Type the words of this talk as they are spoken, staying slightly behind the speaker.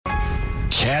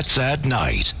Cats at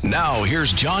Night. Now,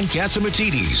 here's John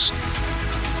Catsimatidis.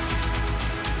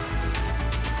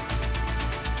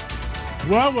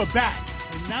 Well, we're back.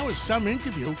 And now it's some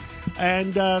interview.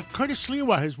 And Curtis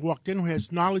Sliwa has walked in, who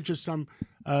has knowledge of some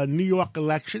New York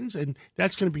elections, and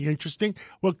that's going to be interesting.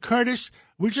 Well, Curtis,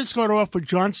 we just got off with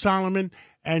John Solomon,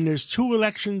 and there's 2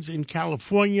 elections in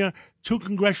California, 2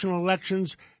 congressional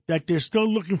elections that they're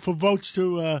still looking for votes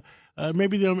to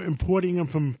maybe they're importing them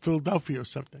from Philadelphia or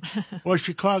something, or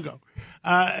Chicago.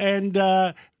 And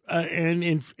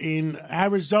in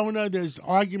Arizona, there's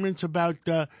arguments about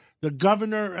the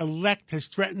governor-elect has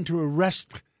threatened to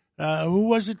arrest, who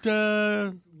was it?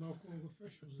 The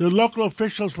local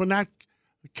officials for not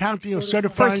counting or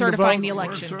certifying the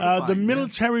election. The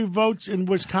military votes in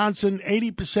Wisconsin,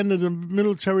 80% of the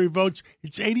military votes,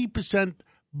 it's 80%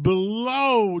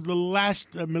 below the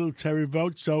last military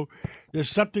vote. So there's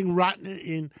something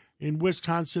rotten in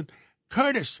Wisconsin.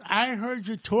 Curtis, I heard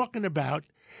you talking about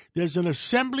there's an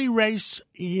assembly race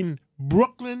in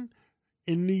Brooklyn,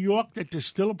 in New York, that there's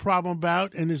still a problem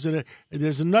about, and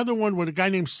there's another one with a guy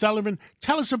named Sullivan.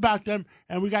 Tell us about them,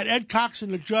 and we got Ed Cox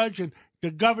and the judge and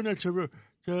the governor to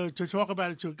talk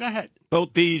about it too. Go ahead.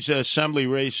 Both these assembly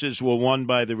races were won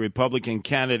by the Republican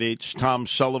candidates, Tom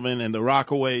Sullivan and the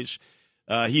Rockaways.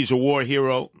 He's a war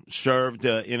hero, served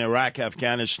in Iraq,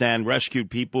 Afghanistan,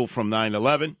 rescued people from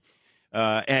 9/11,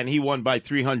 and he won by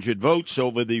 300 votes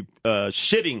over the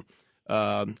sitting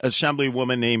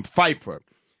assemblywoman named Pfeiffer.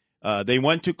 They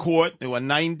went to court. There were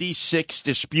 96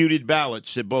 disputed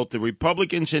ballots that both the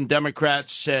Republicans and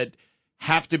Democrats said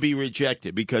have to be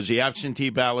rejected because the absentee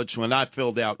ballots were not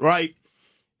filled out right.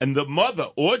 And the mother,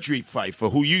 Audrey Pfeiffer,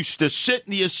 who used to sit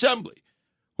in the assembly,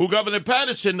 who Governor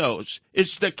Patterson knows,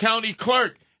 is the county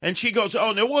clerk. And she goes,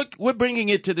 oh, no, we're bringing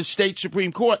it to the state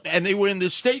Supreme Court. And they were in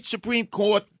the state Supreme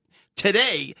Court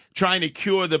today trying to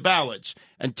cure the ballots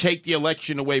and take the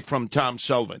election away from Tom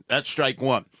Sullivan. That's strike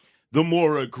one. The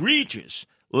more egregious,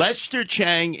 Lester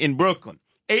Chang in Brooklyn,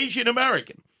 Asian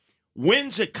American,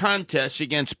 wins a contest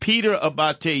against Peter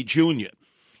Abate Jr.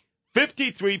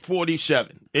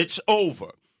 53-47. It's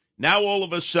over. Now, all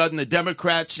of a sudden, the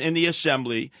Democrats in the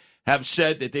assembly have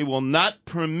said that they will not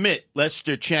permit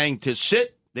Lester Chang to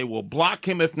sit. They will block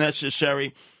him if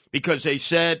necessary because they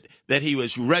said that he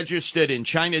was registered in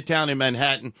Chinatown in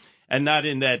Manhattan and not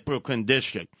in that Brooklyn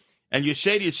district. And you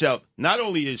say to yourself, not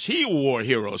only is he a war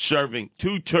hero serving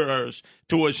 2 tours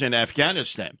in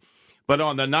Afghanistan, but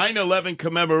on the 9/11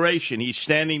 commemoration, he's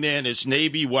standing there in his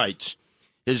Navy whites.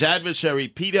 His adversary,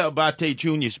 Peter Abate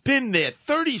Jr., has been there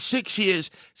 36 years,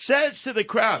 says to the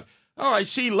crowd, oh, I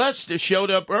see Lester showed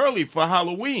up early for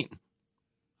Halloween.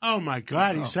 Oh, my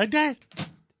God, he said that?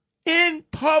 In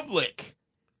public,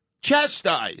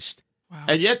 chastised. Wow.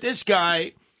 And yet this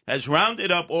guy has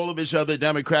rounded up all of his other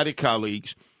Democratic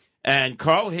colleagues, and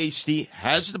Carl Hastie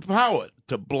has the power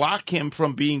to block him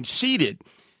from being seated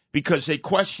because they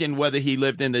questioned whether he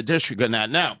lived in the district or not.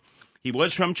 Now, he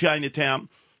was from Chinatown.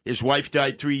 His wife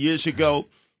died 3 years ago.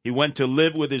 He went to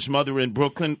live with his mother in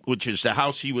Brooklyn, which is the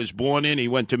house he was born in. He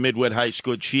went to Midwood High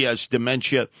School. She has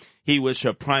dementia. He was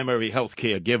her primary health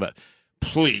care giver.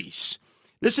 Please.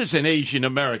 This is an Asian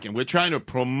American. We're trying to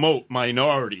promote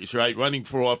minorities, right? Running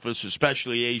for office,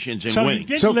 especially Asians, and winning. He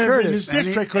did live Curtis, in his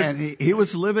district. and he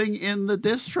was living in the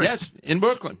district. Yes, in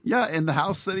Brooklyn. Yeah, in the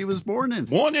house that he was born in.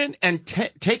 Born in and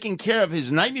taking care of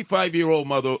his 95-year-old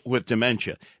mother with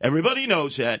dementia. Everybody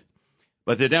knows that.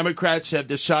 But the Democrats have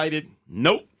decided,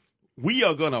 nope, we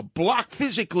are going to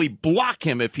physically block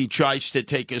him if he tries to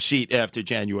take a seat after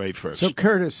January 1st. So,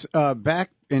 Curtis, back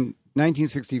in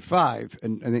 1965,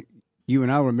 and I think you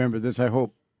and I remember this, I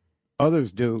hope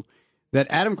others do, that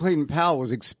Adam Clayton Powell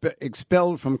was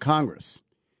expelled from Congress.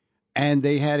 And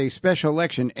they had a special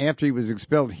election after he was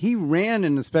expelled. He ran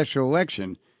in the special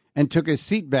election and took his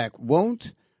seat back.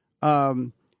 Won't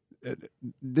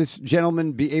this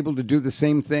gentleman be able to do the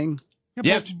same thing?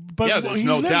 Yeah, but there's he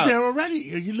no lives doubt. there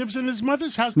already. He lives in his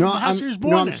mother's house, the house he was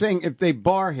born in. I'm saying if they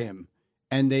bar him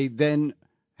and they then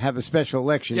have a special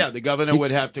election. Yeah, the governor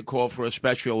would have to call for a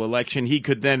special election. He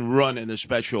could then run in the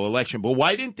special election. But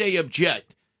why didn't they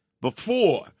object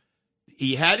before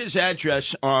he had his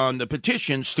address on the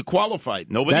petitions to qualify?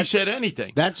 Nobody said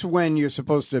anything. That's when you're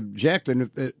supposed to object. And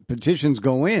if the petitions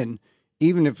go in,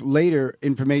 even if later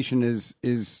information is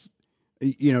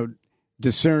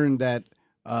discerned that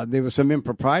there was some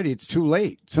impropriety, it's too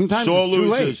late. Sometimes it's too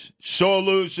late. Sore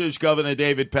losers, Governor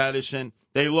David Patterson.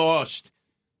 They lost.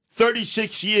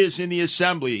 36 years in the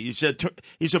assembly.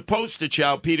 He's a poster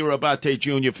child, Peter Abate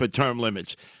Jr., for term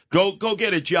limits. Go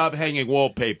get a job hanging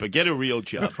wallpaper. Get a real The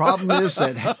job. problem is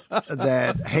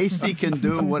that Hasty can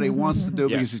do what he wants to do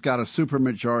because he's got a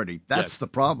supermajority. That's the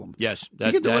problem. Yes.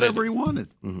 He can do whatever he wanted.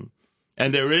 Mm-hmm.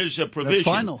 And there is a provision.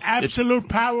 That's final. Absolute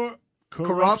power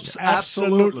corrupts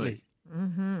absolutely.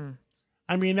 Mm-hmm.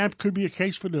 I mean, that could be a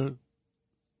case for the,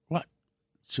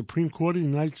 Supreme Court of the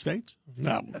United States?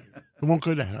 No. It won't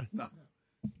go there. No.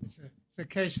 It's a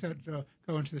case that go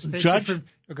into the state Judge?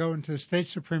 go into the state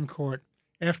Supreme Court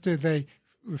after they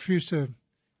refuse to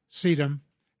seat him.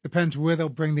 Depends where they'll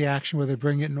bring the action, whether they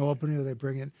bring it in Albany or they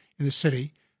bring it in the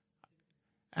city.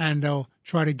 And they'll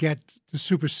try to get to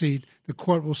supersede. The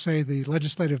court will say the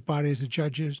legislative body is the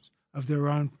judges of their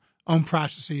own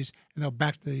processes, and they'll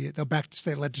back the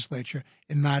state legislature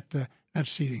in not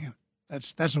seating him.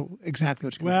 That's exactly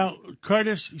what's going on. Well,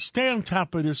 Curtis, stay on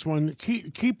top of this one.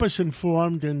 Keep us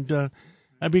informed, and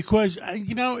because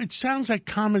it sounds like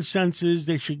common sense is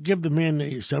they should give the man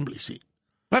the assembly seat.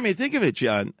 I mean, think of it,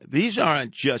 John. These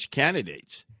aren't just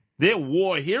candidates. They're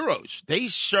war heroes. They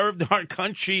served our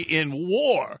country in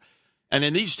war. And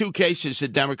in these two cases, the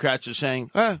Democrats are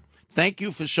saying, thank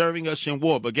you for serving us in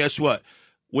war. But guess what?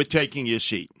 We're taking your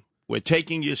seat. We're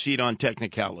taking your seat on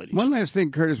technicalities. One last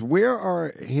thing, Curtis. Where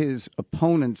are his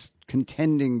opponents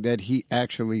contending that he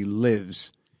actually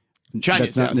lives?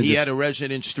 Chinatown. He had a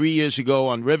residence 3 years ago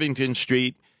on Rivington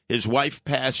Street. His wife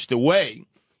passed away,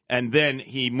 and then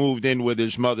he moved in with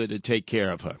his mother to take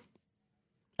care of her.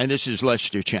 And this is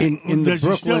Lester Chan. In the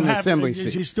Brooklyn Assembly seat.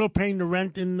 Is he still paying the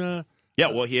rent in Yeah,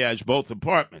 well, he has both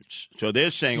apartments. So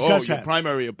they're saying, your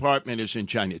primary apartment is in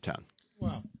Chinatown.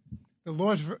 Wow. The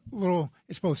law is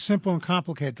it's both simple and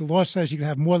complicated. The law says you can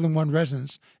have more than one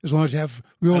residence as long as you have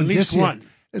real at indicia. least one.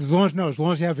 As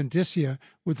long as you have indicia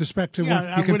with respect to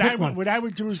one, you can pick one. What I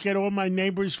would do is get all my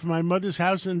neighbors from my mother's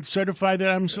house and certify that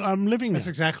I'm living there. That's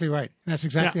exactly right. That's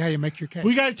exactly how you make your case.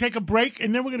 We got to take a break,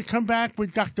 and then we're going to come back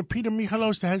with Dr. Peter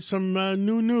Michalos to have some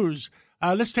new news.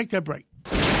 Let's take that break.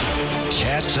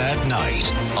 Cats at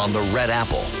Night on the Red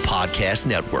Apple Podcast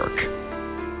Network.